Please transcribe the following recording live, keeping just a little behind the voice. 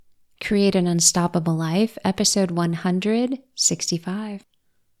Create an Unstoppable Life, episode 165.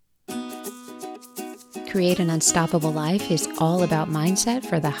 Create an Unstoppable Life is all about mindset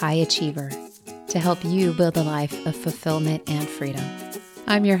for the high achiever to help you build a life of fulfillment and freedom.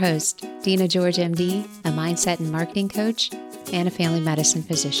 I'm your host, Dina George, MD, a mindset and marketing coach and a family medicine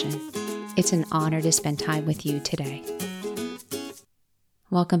physician. It's an honor to spend time with you today.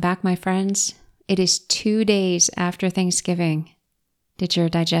 Welcome back, my friends. It is 2 days after Thanksgiving. Did your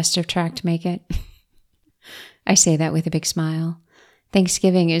digestive tract make it? I say that with a big smile.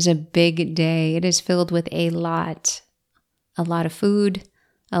 Thanksgiving is a big day. It is filled with a lot of food,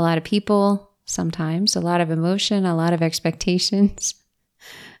 a lot of people, sometimes a lot of emotion, a lot of expectations.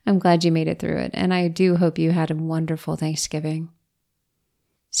 I'm glad you made it through it, and I do hope you had a wonderful Thanksgiving.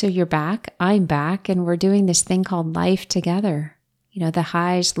 So you're back, I'm back, and we're doing this thing called life together. You know, the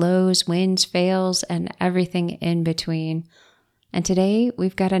highs, lows, wins, fails, and everything in between. And today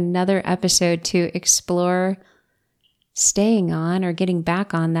we've got another episode to explore staying on or getting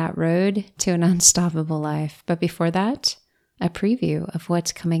back on that road to an unstoppable life. But before that, a preview of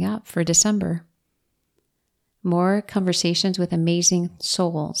what's coming up for December. More conversations with amazing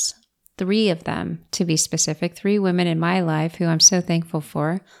souls. 3 of them, to be specific, 3 women in my life who I'm so thankful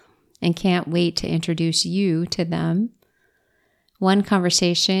for and can't wait to introduce you to them. One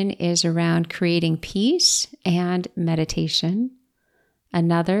conversation is around creating peace and meditation.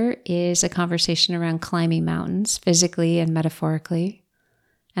 Another is a conversation around climbing mountains, physically and metaphorically.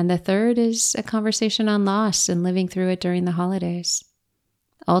 And the third is a conversation on loss and living through it during the holidays.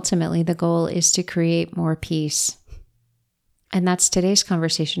 Ultimately, the goal is to create more peace. And that's today's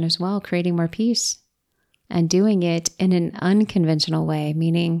conversation as well, creating more peace and doing it in an unconventional way,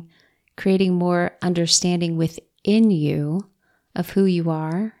 meaning creating more understanding within you of who you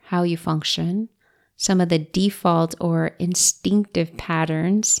are, how you function, some of the default or instinctive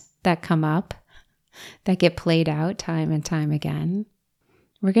patterns that come up, that get played out time and time again.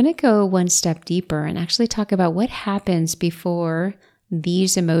 We're going to go one step deeper and actually talk about what happens before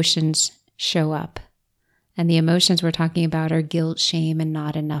these emotions show up. And the emotions we're talking about are guilt, shame, and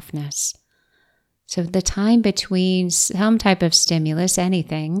not enoughness. So the time between some type of stimulus,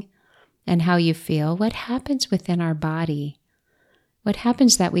 anything, and how you feel, what happens within our body? What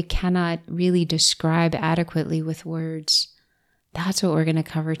happens that we cannot really describe adequately with words? That's what we're going to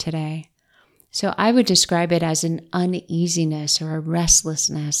cover today. So I would describe it as an uneasiness or a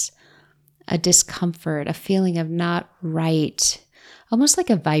restlessness, a discomfort, a feeling of not right, almost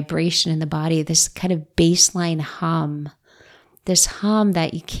like a vibration in the body, this kind of baseline hum, this hum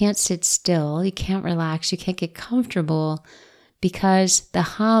that you can't sit still, you can't relax, you can't get comfortable because the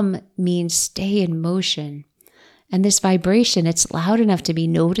hum means stay in motion. And this vibration, it's loud enough to be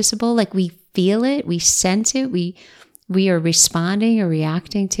noticeable, like we feel it, we sense it, we are responding or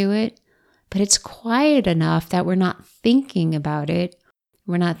reacting to it, but it's quiet enough that we're not thinking about it.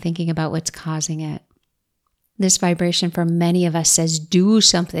 We're not thinking about what's causing it. This vibration for many of us says, do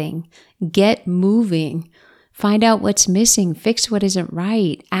something, get moving, find out what's missing, fix what isn't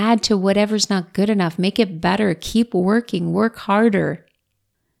right, add to whatever's not good enough, make it better, keep working, work harder.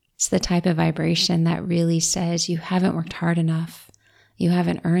 It's the type of vibration that really says you haven't worked hard enough. You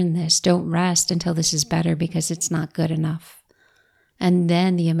haven't earned this. Don't rest until this is better because it's not good enough. And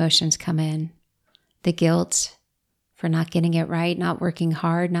then the emotions come in. The guilt for not getting it right, not working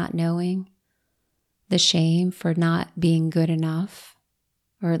hard, not knowing. The shame for not being good enough,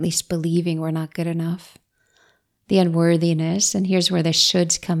 or at least believing we're not good enough. The unworthiness, and here's where the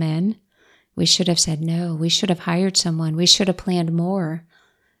shoulds come in. We should have said no. We should have hired someone. We should have planned more.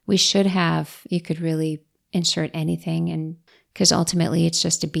 We should have, you could really insert anything, and because ultimately it's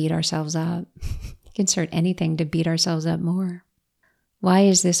just to beat ourselves up. You can insert anything to beat ourselves up more. Why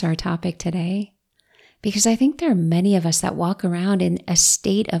is this our topic today? Because I think there are many of us that walk around in a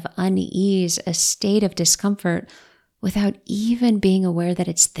state of unease, a state of discomfort, without even being aware that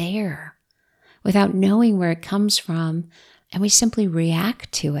it's there, without knowing where it comes from, and we simply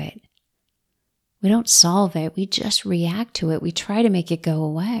react to it. We don't solve it, we just react to it. We try to make it go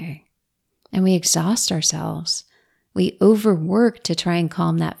away. And we exhaust ourselves. We overwork to try and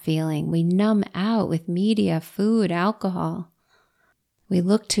calm that feeling. We numb out with media, food, alcohol. We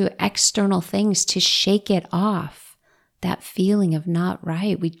look to external things to shake it off, that feeling of not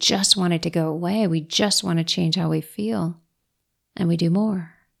right. We just want it to go away. We just want to change how we feel. And we do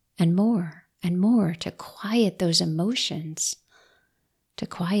more and more and more to quiet those emotions. To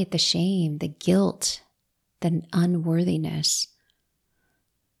quiet the shame, the guilt, the unworthiness,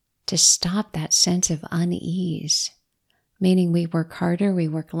 to stop that sense of unease, meaning we work harder, we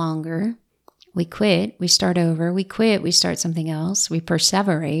work longer, we quit, we start over, we quit, we start something else, we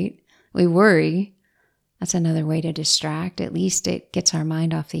perseverate, We worry. That's another way to distract. At least it gets our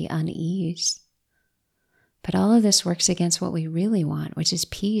mind off the unease. But all of this works against what we really want, which is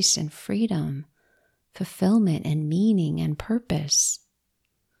peace and freedom, fulfillment and meaning and purpose.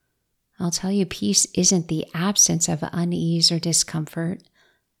 I'll tell you, peace isn't the absence of unease or discomfort,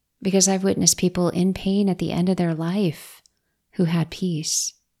 because I've witnessed people in pain at the end of their life who had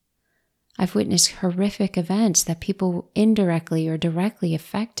peace. I've witnessed horrific events that people indirectly or directly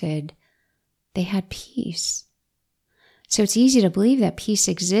affected. They had peace. So it's easy to believe that peace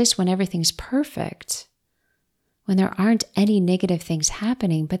exists when everything's perfect, when there aren't any negative things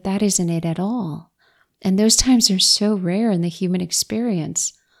happening, but that isn't it at all. And those times are so rare in the human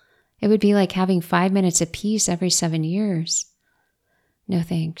experience. It would be like having 5 minutes of peace every 7 years. No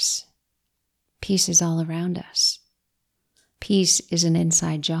thanks. Peace is all around us. Peace is an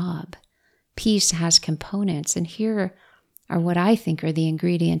inside job. Peace has components, and here are what I think are the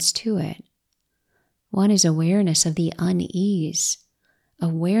ingredients to it. One is awareness of the unease,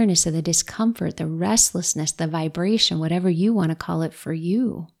 awareness of the discomfort, the restlessness, the vibration, whatever you want to call it for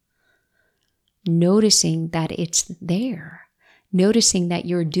you. Noticing that it's there. Noticing that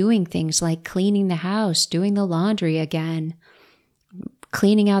you're doing things like cleaning the house, doing the laundry again,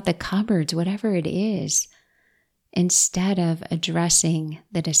 cleaning out the cupboards, whatever it is, instead of addressing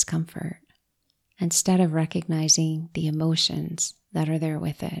the discomfort, instead of recognizing the emotions that are there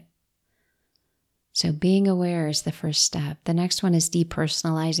with it. So being aware is the first step. The next one is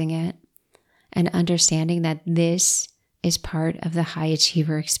depersonalizing it and understanding that this is part of the high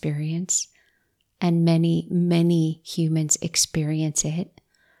achiever experience. And many, many humans experience it.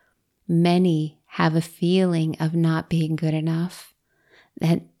 Many have a feeling of not being good enough.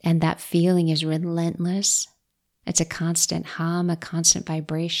 And that feeling is relentless. It's a constant hum, a constant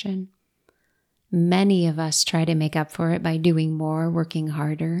vibration. Many of us try to make up for it by doing more, working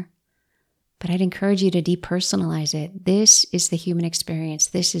harder. But I'd encourage you to depersonalize it. This is the human experience.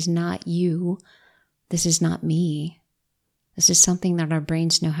 This is not you. This is not me. This is something that our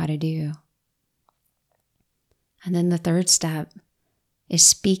brains know how to do. And then the third step is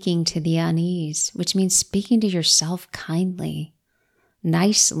speaking to the unease, which means speaking to yourself kindly,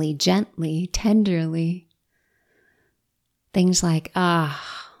 nicely, gently, tenderly. Things like, not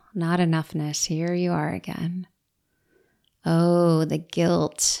enoughness, here you are again. Oh, the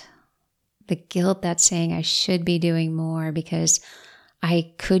guilt that's saying I should be doing more because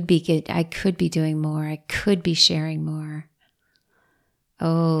I could be good, I could be doing more, I could be sharing more.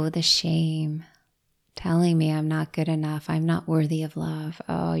 Oh, the shame telling me I'm not good enough, I'm not worthy of love.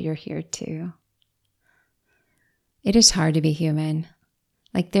 Oh, you're here too. It is hard to be human.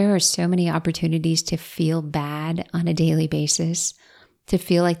 Like there are so many opportunities to feel bad on a daily basis, to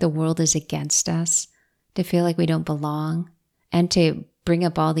feel like the world is against us, to feel like we don't belong, and to bring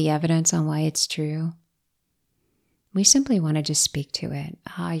up all the evidence on why it's true. We simply want to just speak to it.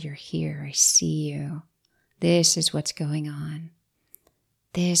 You're here. I see you. This is what's going on.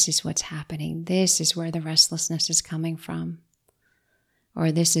 This is what's happening. This is where the restlessness is coming from. Or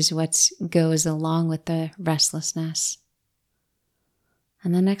this is what goes along with the restlessness.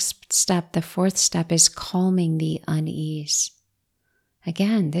 And the next step, the fourth step, is calming the unease.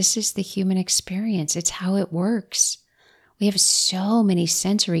 Again, this is the human experience. It's how it works. We have so many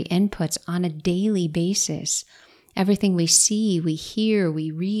sensory inputs on a daily basis. Everything we see, we hear,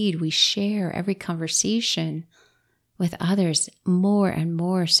 we read, we share, every conversation with others, more and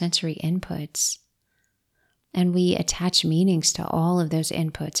more sensory inputs. And we attach meanings to all of those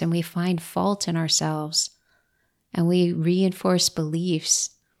inputs, and we find fault in ourselves, and we reinforce beliefs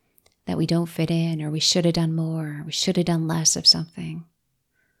that we don't fit in, or we should have done more, or we should have done less of something.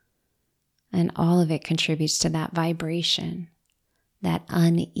 And all of it contributes to that vibration, that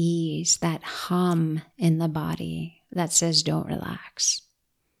unease, that hum in the body that says, don't relax.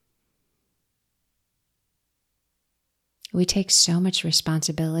 We take so much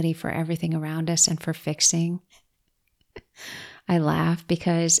responsibility for everything around us and for fixing. I laugh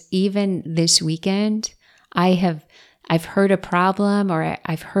because even this weekend, I've heard a problem or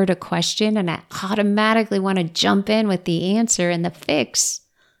I've heard a question and I automatically want to jump in with the answer and the fix.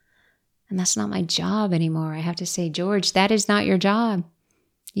 And that's not my job anymore. I have to say, George, that is not your job.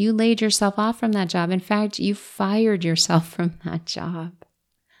 You laid yourself off from that job. In fact, you fired yourself from that job.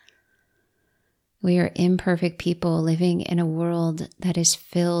 We are imperfect people living in a world that is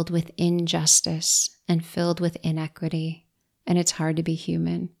filled with injustice and filled with inequity. And it's hard to be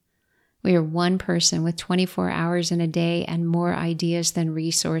human. We are one person with 24 hours in a day and more ideas than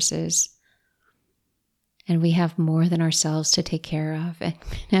resources. And we have more than ourselves to take care of.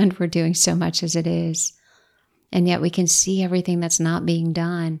 And we're doing so much as it is. And yet we can see everything that's not being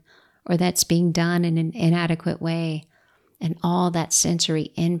done. or that's being done in an inadequate way. And all that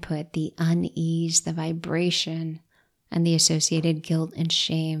sensory input, the unease, the vibration, and the associated guilt and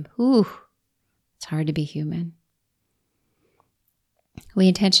shame. Whew, it's hard to be human. We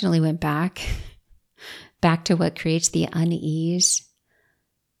intentionally went back to what creates the unease,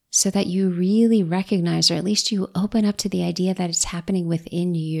 so that you really recognize, or at least you open up to the idea that it's happening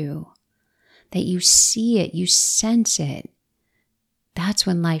within you, that you see it, you sense it. That's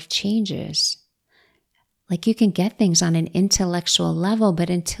when life changes. Like you can get things on an intellectual level, but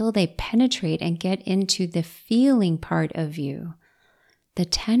until they penetrate and get into the feeling part of you, the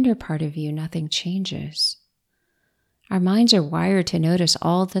tender part of you, nothing changes. Our minds are wired to notice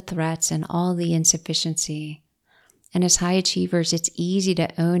all the threats and all the insufficiency. And as high achievers, it's easy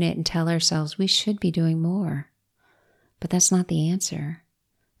to own it and tell ourselves we should be doing more. But that's not the answer.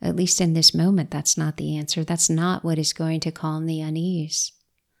 At least in this moment, that's not the answer. That's not what is going to calm the unease.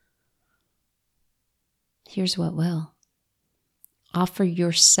 Here's what will. Offer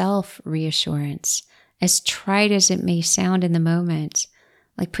yourself reassurance, as trite as it may sound in the moment.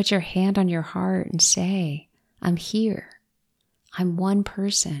 Like put your hand on your heart and say, I'm here. I'm one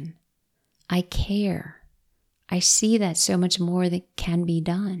person. I care. I see that so much more that can be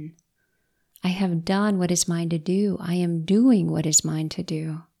done. I have done what is mine to do. I am doing what is mine to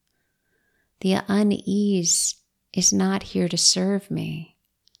do. The unease is not here to serve me.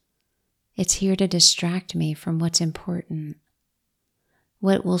 It's here to distract me from what's important.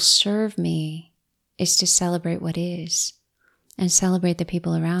 What will serve me is to celebrate what is, and celebrate the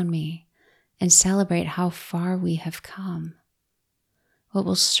people around me, and celebrate how far we have come. What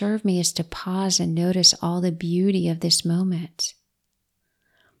will serve me is to pause and notice all the beauty of this moment.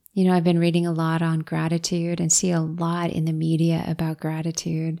 You know, I've been reading a lot on gratitude and see a lot in the media about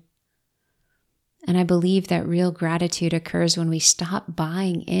gratitude. And I believe that real gratitude occurs when we stop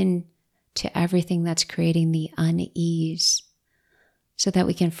buying in to everything that's creating the unease, so that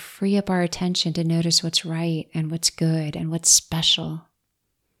we can free up our attention to notice what's right and what's good and what's special.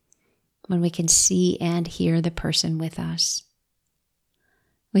 When we can see and hear the person with us.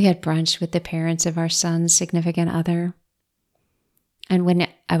 We had brunch with the parents of our son's significant other. And when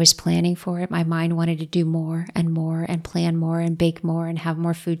I was planning for it, my mind wanted to do more and plan more and bake more and have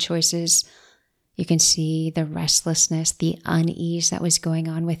more food choices. You can see the restlessness, the unease that was going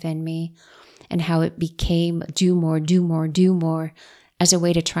on within me, and how it became do more as a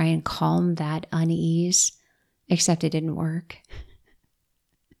way to try and calm that unease, except it didn't work.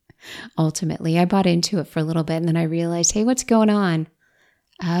 Ultimately, I bought into it for a little bit, and then I realized, hey, what's going on?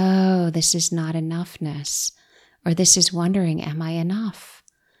 Oh, this is not enoughness. Or this is wondering, am I enough?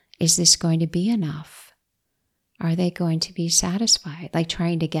 Is this going to be enough? Are they going to be satisfied? Like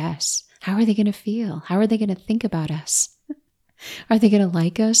trying to guess. How are they going to feel? How are they going to think about us? Are they going to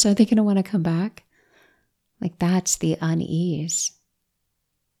like us? Are they going to want to come back? Like that's the unease.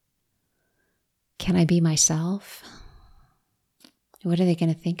 Can I be myself? What are they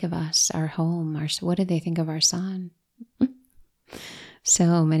going to think of us, our home? What do they think of our son?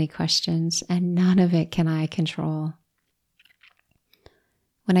 So many questions, and none of it can I control.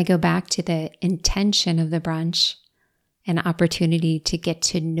 When I go back to the intention of the brunch, an opportunity to get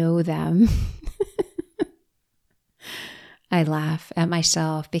to know them, I laugh at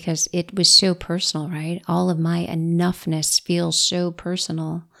myself because it was so personal, right? All of my enoughness feels so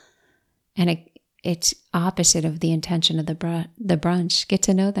personal, and it's opposite of the intention of the brunch. Get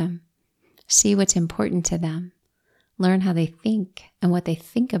to know them, see what's important to them, learn how they think and what they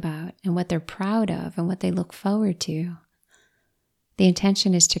think about and what they're proud of and what they look forward to. The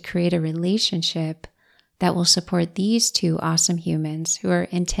intention is to create a relationship that will support these two awesome humans who are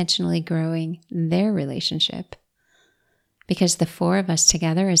intentionally growing their relationship. Because the four of us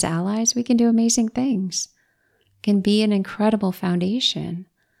together as allies, we can do amazing things. It can be an incredible foundation.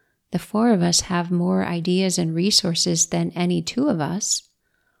 The four of us have more ideas and resources than any two of us.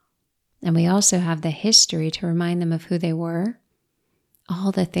 And we also have the history to remind them of who they were,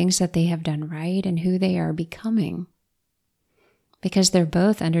 all the things that they have done right, and who they are becoming. Because they're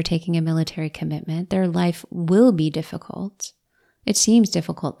both undertaking a military commitment, their life will be difficult. It seems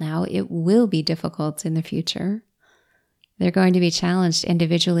difficult now. It will be difficult in the future. They're going to be challenged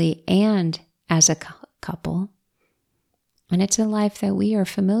individually and as a couple. And it's a life that we are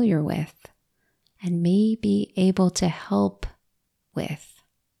familiar with and may be able to help with.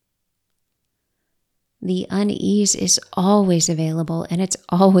 The unease is always available and it's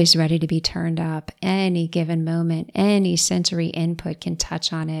always ready to be turned up. Any given moment, any sensory input can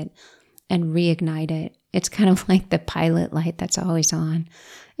touch on it and reignite it. It's kind of like the pilot light that's always on.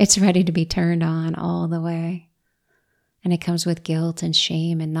 It's ready to be turned on all the way. and it comes with guilt and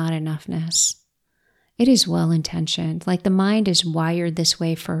shame and not enoughness. It is well-intentioned. Like the mind is wired this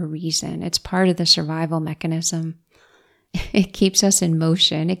way for a reason. It's part of the survival mechanism. It keeps us in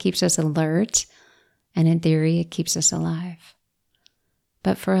motion. It keeps us alert. And in theory, it keeps us alive.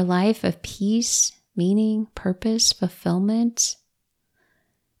 But for a life of peace, meaning, purpose, fulfillment,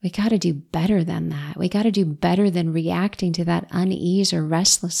 we got to do better than that. We got to do better than reacting to that unease or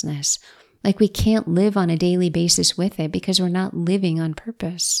restlessness. Like we can't live on a daily basis with it because we're not living on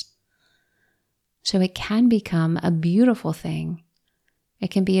purpose. So it can become a beautiful thing. It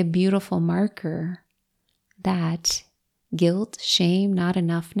can be a beautiful marker that guilt, shame, not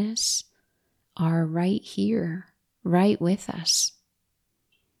enoughness are right here, right with us.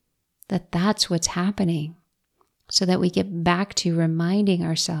 That's what's happening, so that we get back to reminding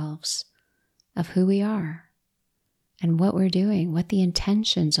ourselves of who we are and what we're doing, what the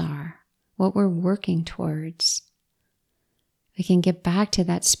intentions are, what we're working towards. We can get back to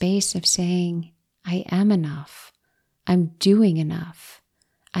that space of saying, I am enough. I'm doing enough.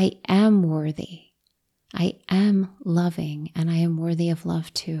 I am worthy. I am loving, and I am worthy of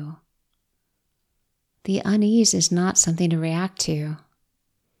love too. The unease is not something to react to.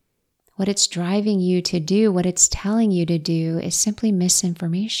 What it's driving you to do, what it's telling you to do, is simply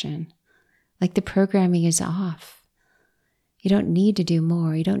misinformation. Like the programming is off. You don't need to do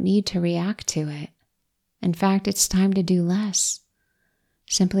more. You don't need to react to it. In fact, it's time to do less.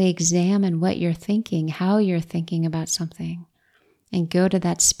 Simply examine what you're thinking, how you're thinking about something, and go to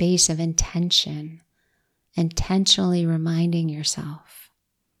that space of intention, intentionally reminding yourself.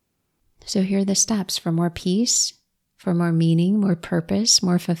 So here are the steps for more peace, for more meaning, more purpose,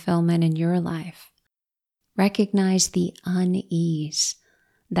 more fulfillment in your life. Recognize the unease,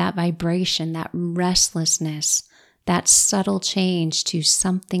 that vibration, that restlessness, that subtle change to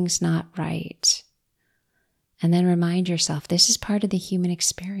something's not right. And then remind yourself, this is part of the human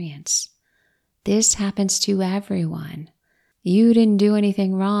experience. This happens to everyone. You didn't do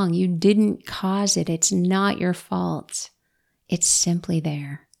anything wrong. You didn't cause it. It's not your fault. It's simply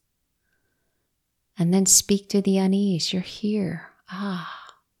there. And then speak to the unease. You're here.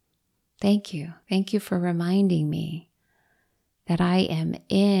 Thank you. Thank you for reminding me that I am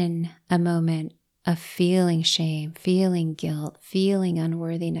in a moment of feeling shame, feeling guilt, feeling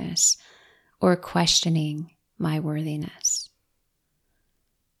unworthiness, or questioning my worthiness.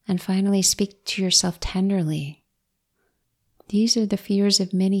 And finally, speak to yourself tenderly. These are the fears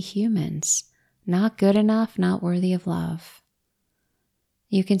of many humans. Not good enough, not worthy of love.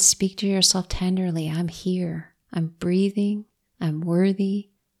 You can speak to yourself tenderly. I'm here. I'm breathing. I'm worthy.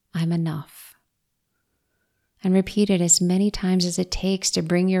 I'm enough. And repeat it as many times as it takes to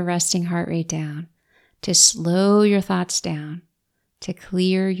bring your resting heart rate down, to slow your thoughts down, to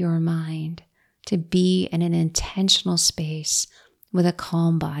clear your mind, to be in an intentional space with a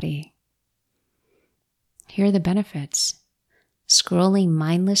calm body. Here are the benefits. Scrolling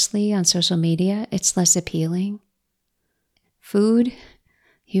mindlessly on social media, it's less appealing. Food,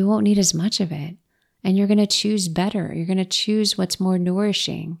 you won't need as much of it. And you're going to choose better. You're going to choose what's more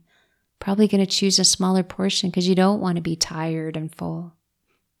nourishing. Probably going to choose a smaller portion because you don't want to be tired and full.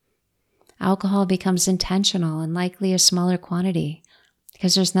 Alcohol becomes intentional and likely a smaller quantity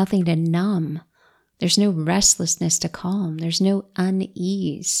because there's nothing to numb. There's no restlessness to calm. There's no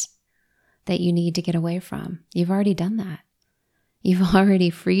unease that you need to get away from. You've already done that. You've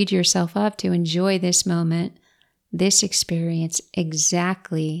already freed yourself up to enjoy this moment, this experience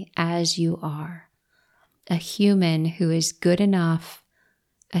exactly as you are. A human who is good enough,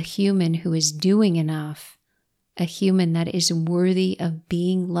 a human who is doing enough, a human that is worthy of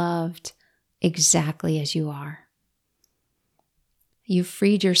being loved exactly as you are. You've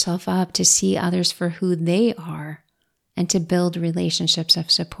freed yourself up to see others for who they are and to build relationships of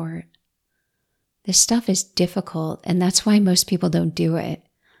support. This stuff is difficult, and that's why most people don't do it.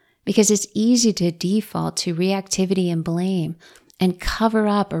 Because it's easy to default to reactivity and blame and cover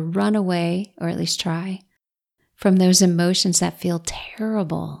up or run away, or at least try, from those emotions that feel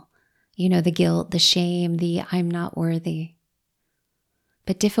terrible. You know, the guilt, the shame, the I'm not worthy.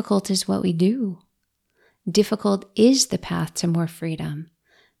 But difficult is what we do. Difficult is the path to more freedom,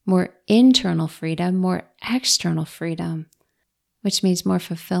 more internal freedom, more external freedom, which means more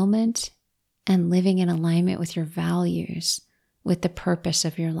fulfillment and living in alignment with your values, with the purpose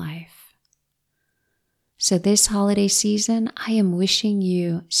of your life. So this holiday season, I am wishing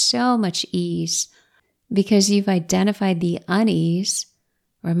you so much ease because you've identified the unease,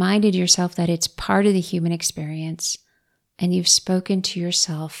 reminded yourself that it's part of the human experience, and you've spoken to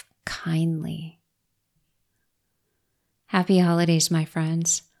yourself kindly. Happy holidays, my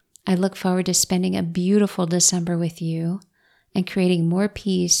friends. I look forward to spending a beautiful December with you and creating more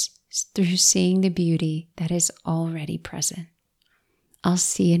peace through seeing the beauty that is already present. I'll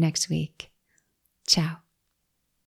see you next week. Ciao.